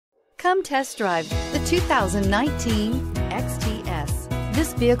Come test drive the 2019 XTS.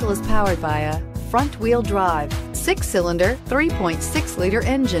 This vehicle is powered by a front-wheel drive, 6-cylinder, 3.6-liter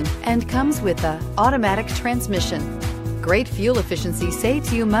engine, and comes with a automatic transmission. Great fuel efficiency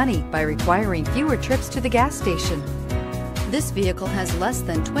saves you money by requiring fewer trips to the gas station. This vehicle has less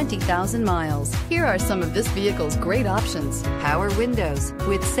than 20,000 miles. Here are some of this vehicle's great options: power windows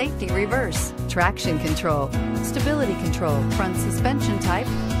with safety reverse, traction control, stability control, front suspension type,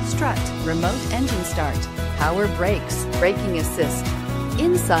 strut, remote engine start, power brakes, braking assist.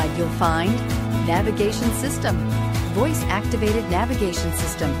 Inside you'll find navigation system, voice-activated navigation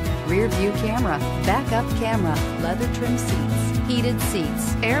system, rear view camera, backup camera, leather trim seats, heated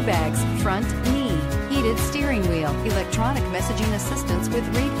seats, airbags, front knee, heated steering wheel, electronic messaging assistance with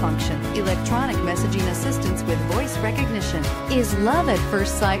read function, electronic messaging assistance with voice recognition. Is love at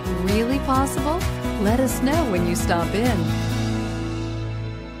first sight really possible? Let us know when you stop in.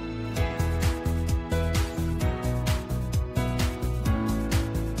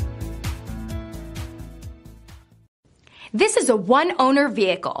 This is a one-owner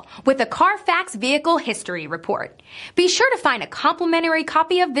vehicle with a Carfax Vehicle History Report. Be sure to find a complimentary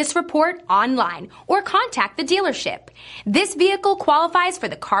copy of this report online or contact the dealership. This vehicle qualifies for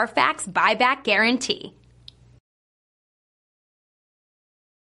the Carfax Buyback Guarantee.